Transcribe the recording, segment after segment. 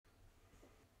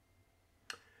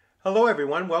Hello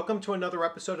everyone, welcome to another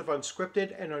episode of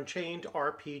Unscripted and Unchained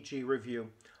RPG Review.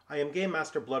 I am Game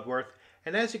Master Bloodworth,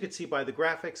 and as you can see by the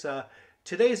graphics,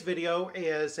 today's video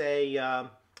is a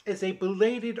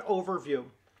belated overview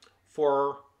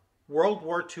for World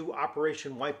War II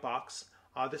Operation Whitebox.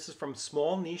 This is from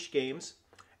Small Niche Games,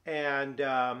 and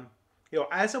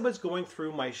as I was going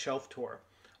through my shelf tour,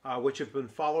 which have been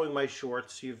following my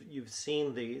shorts, you've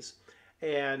seen these,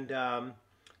 and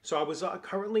so I was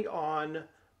currently on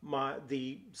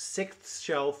the sixth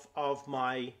shelf of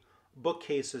my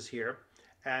bookcases here,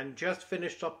 and just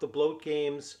finished up the Bloat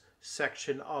Games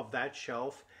section of that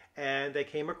shelf, and I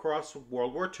came across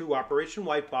World War II Operation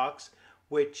Whitebox,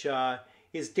 which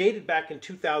is dated back in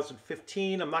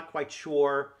 2015. I'm not quite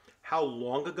sure how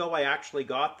long ago I actually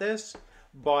got this,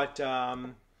 but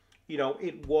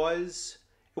it was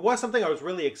something I was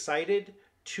really excited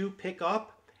to pick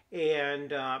up.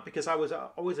 And because I was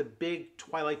always a big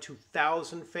Twilight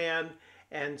 2000 fan,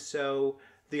 and so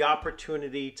the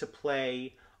opportunity to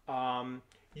play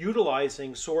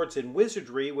utilizing Swords and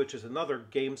Wizardry, which is another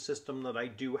game system that I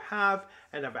do have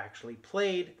and have actually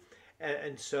played,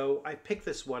 and so I picked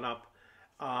this one up,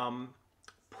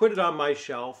 put it on my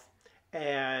shelf,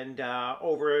 and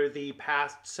over the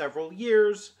past several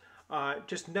years,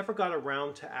 just never got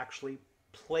around to actually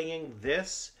playing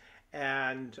this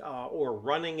and or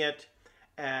running it,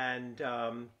 and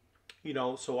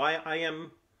so I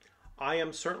am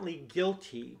certainly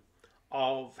guilty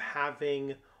of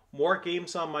having more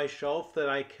games on my shelf that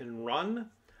I can run,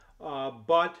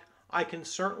 but I can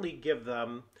certainly give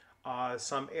them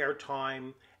some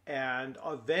airtime, and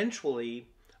eventually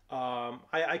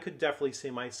I could definitely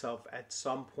see myself at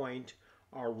some point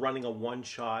running a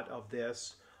one-shot of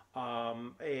this,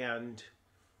 and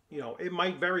it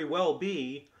might very well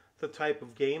be the type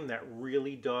of game that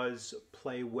really does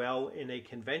play well in a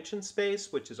convention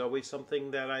space, which is always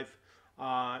something that I've,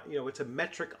 it's a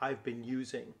metric I've been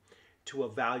using to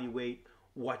evaluate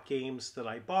what games that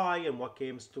I buy and what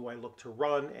games do I look to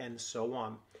run and so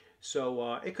on.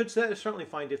 So it could certainly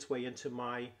find its way into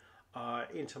my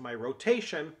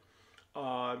rotation,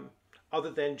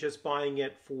 other than just buying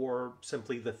it for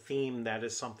simply the theme. That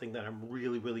is something that I'm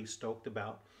really, really stoked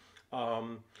about.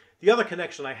 The other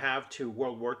connection I have to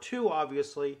World War II,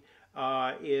 obviously,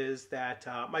 is that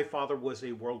my father was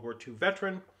a World War II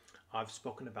veteran. I've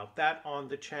spoken about that on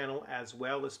the channel as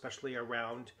well, especially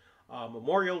around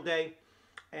Memorial Day.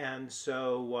 And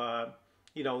so,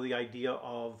 the idea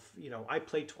of, I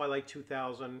played Twilight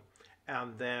 2000,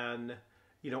 and then,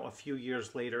 a few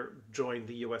years later, joined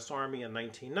the U.S. Army in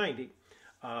 1990.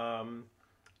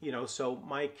 So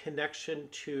my connection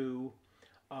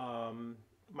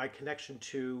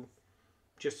to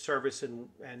just service and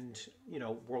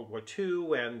World War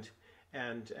II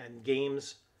and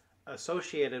games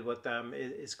associated with them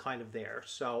is kind of there.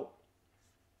 So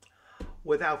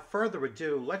without further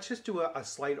ado, let's just do a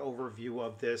slight overview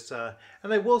of this,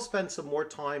 and I will spend some more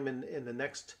time in the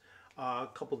next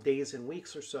couple days and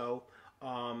weeks or so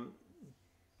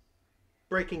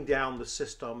breaking down the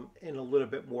system in a little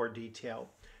bit more detail.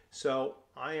 So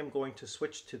I am going to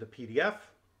switch to the PDF.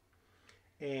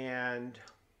 And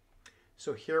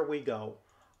so here we go.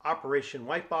 Operation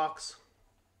Whitebox.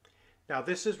 Now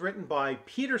this is written by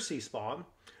Peter C. Spawn,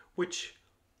 which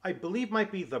I believe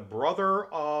might be the brother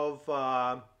of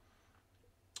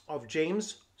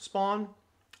James Spawn.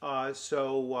 And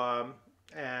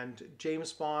James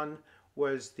Spawn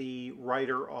was the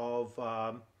writer of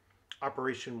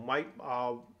Operation White.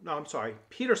 No, I'm sorry.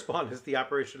 Peter Spawn is the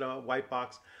Operation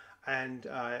Whitebox, and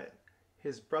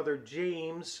his brother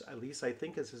James, at least I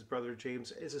think is his brother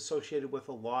James, is associated with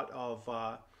a lot of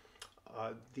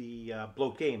the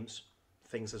Bloat Games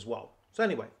things as well. So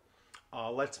anyway,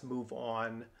 let's move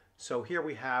on. So here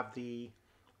we have the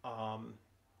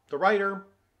writer,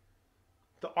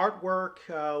 the artwork.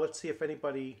 Let's see if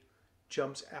anybody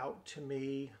jumps out to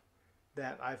me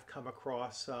that I've come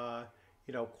across,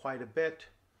 quite a bit.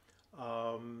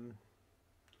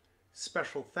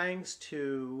 Special thanks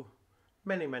to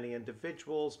many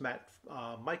individuals.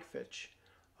 Mike Fitch,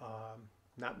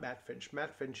 not Matt Finch.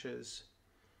 Matt Finch is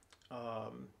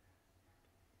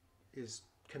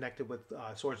connected with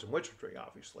Swords and Wizardry,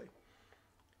 obviously.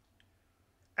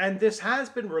 And this has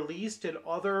been released in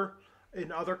other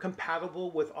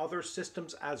compatible with other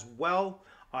systems as well.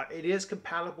 It is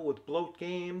compatible with Bloat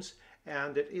Games,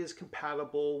 and it is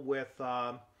compatible with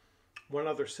one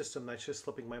other system that's just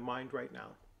slipping my mind right now.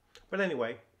 But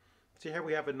anyway, so here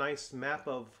we have a nice map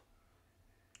of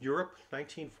Europe,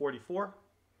 1944.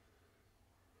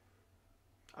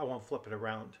 I won't flip it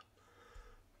around.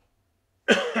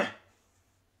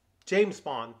 James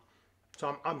Spawn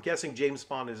So I'm guessing James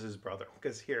Bond is his brother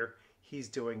because here he's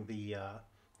doing the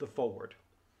forward.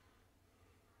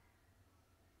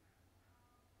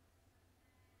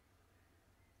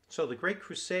 So the Great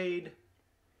Crusade,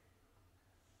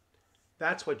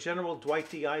 that's what General Dwight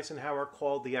D. Eisenhower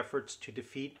called the efforts to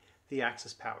defeat the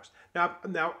Axis powers.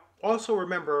 Now, also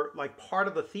remember, like part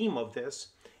of the theme of this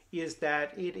is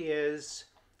that it is,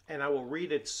 and I will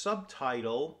read its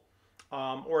subtitle,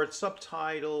 or its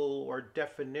subtitle or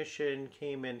definition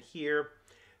came in here.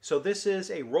 So this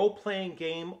is a role-playing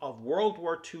game of World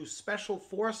War II Special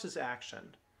Forces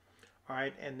action. All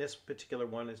right, and this particular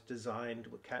one is designed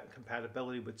with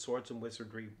compatibility with Swords and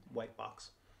Wizardry Whitebox.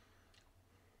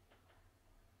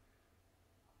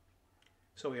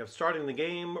 So we have starting the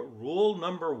game, rule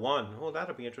number 1. Oh,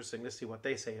 that'll be interesting to see what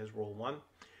they say is rule 1.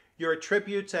 Your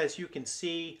attributes, as you can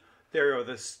see, there are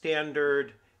the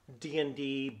standard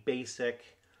D&D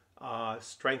basic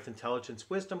strength, intelligence,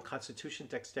 wisdom, constitution,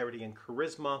 dexterity, and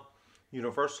charisma,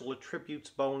 universal attributes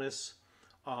bonus,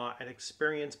 and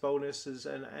experience bonuses,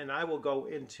 and I will go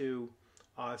into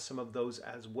some of those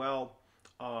as well.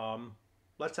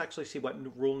 Let's actually see what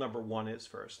rule number 1 is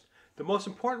first. The most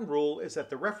important rule is that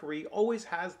the referee always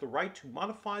has the right to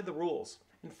modify the rules.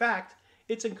 In fact,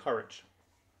 it's encouraged.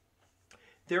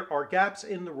 There are gaps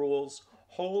in the rules,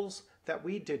 holes that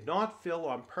we did not fill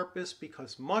on purpose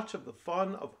because much of the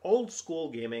fun of old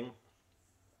school gaming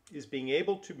is being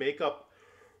able to make up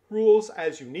rules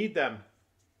as you need them.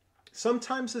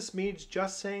 Sometimes this means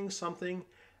just saying something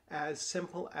as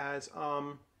simple as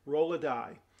roll a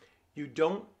die. You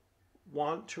don't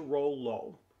want to roll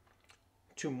low.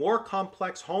 To more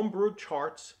complex homebrewed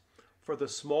charts for the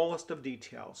smallest of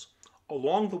details.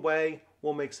 Along the way,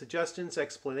 we'll make suggestions,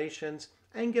 explanations,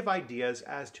 and give ideas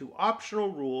as to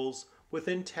optional rules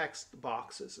within text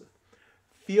boxes.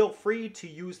 Feel free to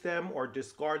use them or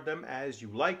discard them as you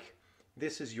like.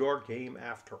 This is your game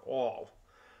after all.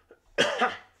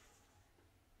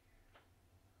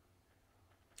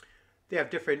 They have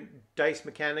different dice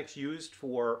mechanics used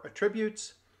for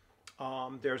attributes.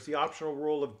 There's the optional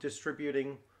rule of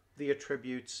distributing the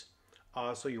attributes.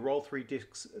 So you roll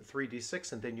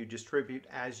 3d6 and then you distribute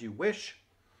as you wish.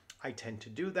 I tend to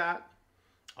do that.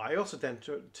 I also tend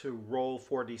to roll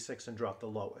 4d6 and drop the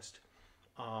lowest.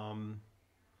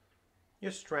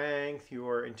 Your strength,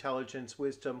 your intelligence,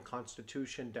 wisdom,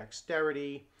 constitution,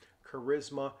 dexterity,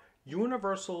 charisma,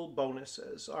 universal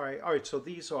bonuses. All right, so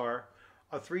these are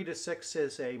a 3 to 6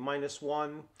 is a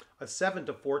 -1, a 7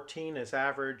 to 14 is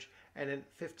average, and then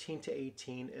 15 to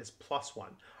 18 is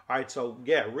 +1. All right, so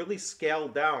yeah, really scale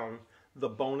down the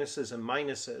bonuses and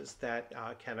minuses that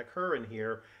can occur in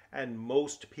here, and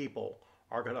most people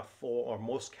are going to fall, or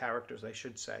most characters, I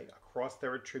should say, across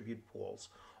their attribute pools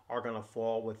are going to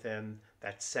fall within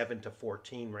that 7 to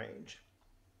 14 range.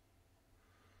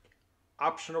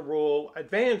 Optional rule,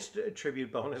 advanced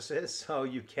attribute bonuses. So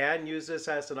you can use this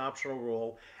as an optional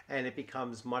rule, and it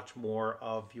becomes much more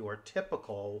of your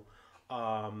typical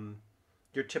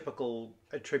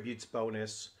attributes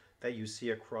bonus that you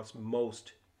see across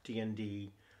most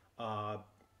D&D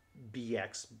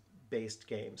BX-based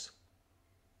games.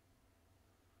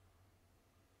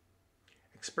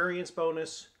 Experience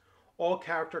bonus. All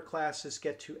character classes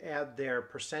get to add their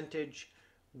percentage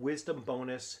wisdom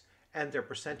bonus and their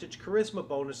percentage charisma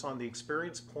bonus on the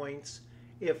experience points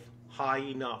if high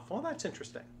enough. Well, that's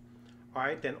interesting. All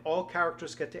right, then all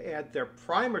characters get to add their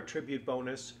prime attribute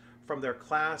bonus from their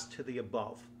class to the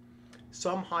above.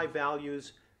 Some high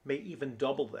values may even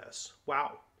double this.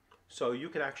 Wow. So you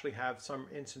could actually have some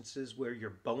instances where your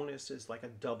bonus is like a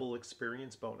double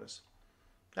experience bonus.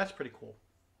 That's pretty cool.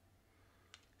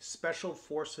 Special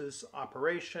Forces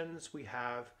operations we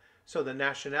have. So the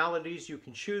nationalities you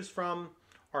can choose from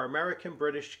are American,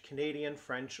 British, Canadian,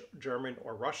 French, German,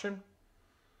 or Russian.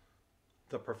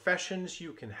 The professions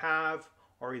you can have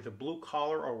are either blue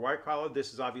collar or white collar.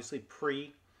 This is obviously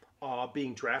pre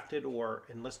being drafted or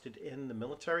enlisted in the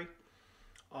military.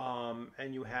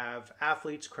 And you have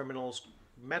athletes, criminals,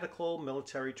 medical,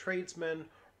 military, tradesmen,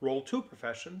 role 2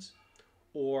 professions,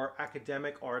 or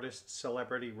academic, artists,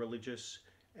 celebrity, religious,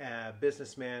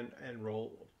 businessman, and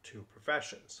role 2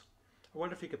 professions. I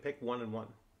wonder if you could pick 1 and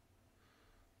 1.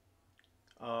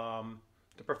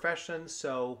 The professions,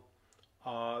 so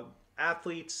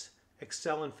athletes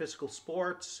excel in physical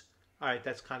sports. All right,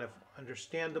 that's kind of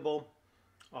understandable.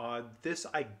 This,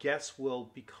 I guess, will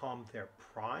become their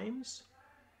primes.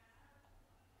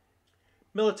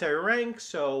 Military rank,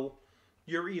 so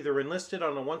you're either enlisted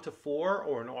on a 1 to 4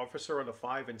 or an officer on a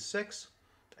 5 and 6.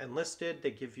 Enlisted,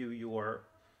 they give you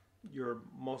you're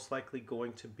most likely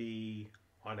going to be,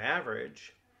 on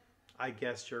average, I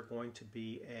guess you're going to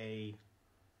be a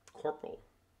corporal.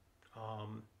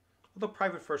 Although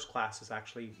private first class is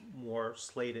actually more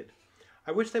slated.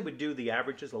 I wish they would do the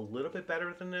averages a little bit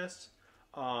better than this.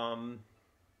 You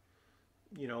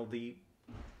know,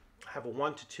 have a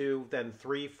 1 to 2, then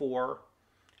 3, 4,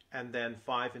 and then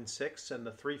 5 and 6, and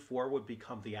the 3, 4 would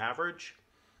become the average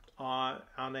on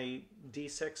a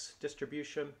D6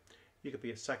 distribution. You could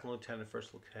be a second lieutenant,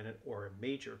 first lieutenant, or a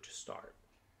major to start.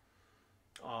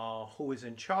 Who is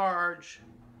in charge?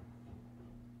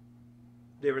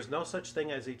 There is no such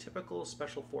thing as a typical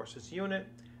Special Forces unit.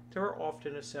 They are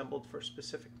often assembled for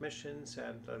specific missions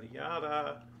and yada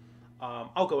yada.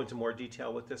 I'll go into more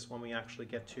detail with this when we actually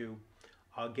get to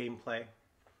gameplay.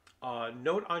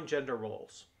 Note on gender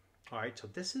roles. All right, so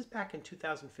this is back in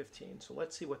 2015. So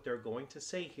let's see what they're going to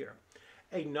say here.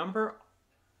 A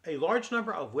large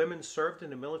number of women served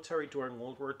in the military during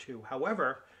World War II.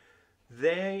 However,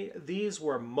 these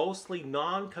were mostly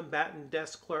non-combatant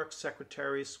desk clerks,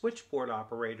 secretaries, switchboard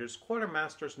operators,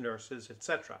 quartermasters, nurses,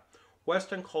 etc.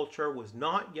 Western culture was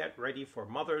not yet ready for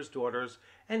mothers, daughters,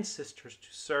 and sisters to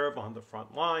serve on the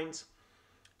front lines.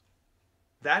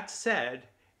 That said,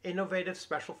 innovative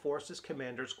Special Forces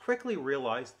commanders quickly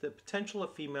realized the potential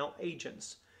of female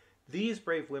agents. These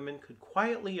brave women could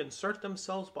quietly insert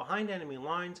themselves behind enemy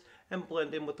lines and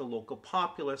blend in with the local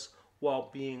populace while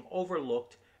being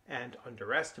overlooked and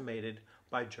underestimated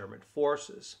by German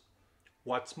forces.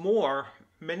 What's more,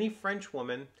 many French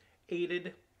women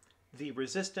aided the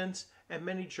resistance, and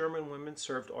many German women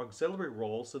served auxiliary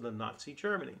roles in the Nazi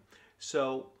Germany.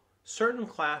 So certain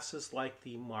classes like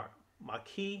the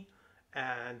Marquis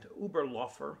and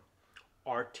Oberläufer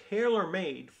are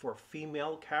tailor-made for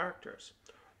female characters.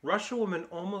 Russian women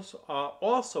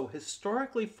also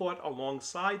historically fought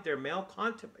alongside their male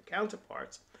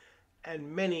counterparts,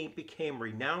 and many became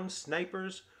renowned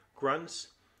snipers, grunts,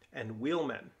 and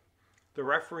wheelmen. The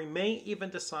referee may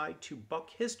even decide to buck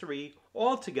history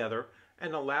altogether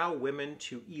and allow women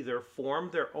to either form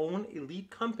their own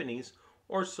elite companies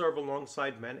or serve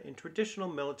alongside men in traditional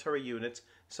military units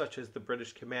such as the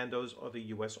British Commandos or the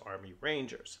U.S. Army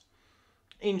Rangers.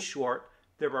 In short,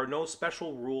 there are no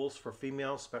special rules for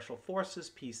female Special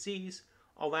Forces PCs.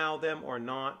 Allow them or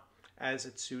not as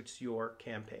it suits your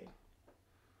campaign.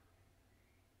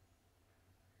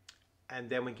 And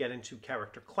then we get into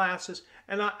character classes,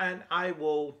 and I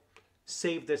will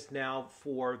save this now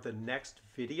for the next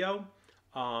video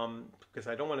because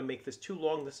I don't want to make this too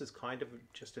long. This is kind of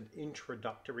just an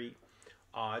introductory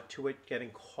to it, getting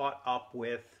caught up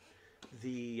with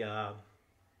the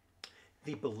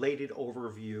belated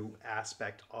overview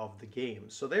aspect of the game.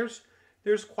 So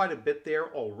there's quite a bit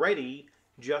there already,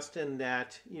 just in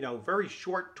that, you know, very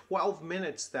short 12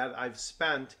 minutes that I've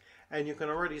spent. And you can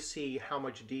already see how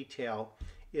much detail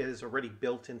is already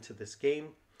built into this game.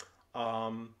 I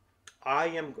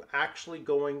am actually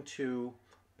going to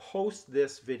post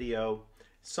this video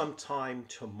sometime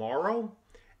tomorrow,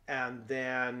 and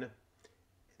then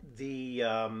the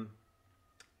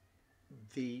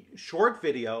short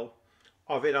video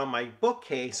of it on my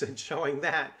bookcase and showing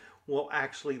that will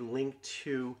actually link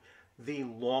to the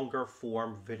longer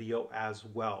form video as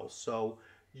well. So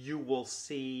you will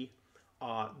see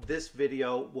this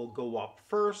video will go up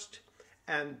first,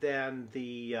 and then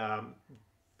the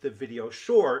video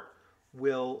short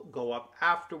will go up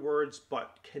afterwards,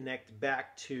 but connect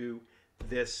back to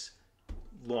this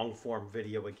long form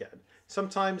video again.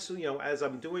 Sometimes, you know, as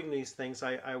I'm doing these things,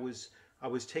 I was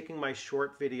taking my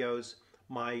short videos,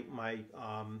 my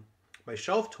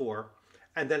shelf tour,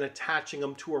 and then attaching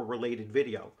them to a related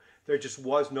video. There just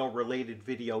was no related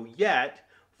video yet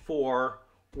for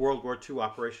World War II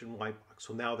Operation Whitebox.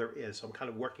 So now there is. So I'm kind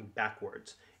of working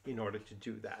backwards in order to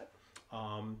do that.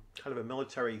 Kind of a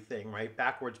military thing, right?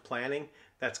 Backwards planning.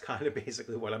 That's kind of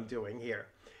basically what I'm doing here.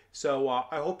 So I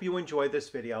hope you enjoy this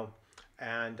video,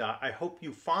 and I hope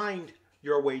you find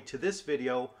your way to this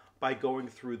video by going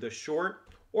through the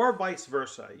short, or vice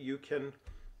versa. You can,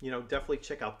 you know, definitely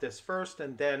check out this first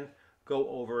and then go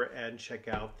over and check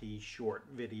out the short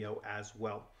video as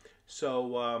well.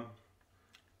 So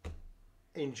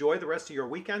enjoy the rest of your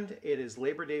weekend. It is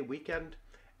Labor Day weekend,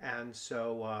 and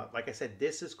so like I said,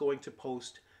 this is going to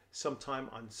post sometime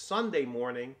on Sunday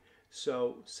morning,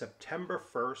 so September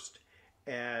 1st,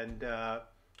 and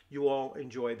you all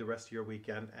enjoy the rest of your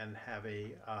weekend and have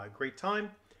a great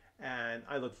time, and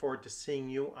I look forward to seeing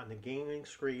you on the gaming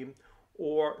screen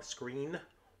or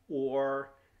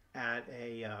at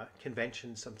a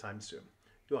convention sometime soon.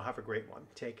 You'll have a great one.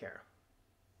 Take care.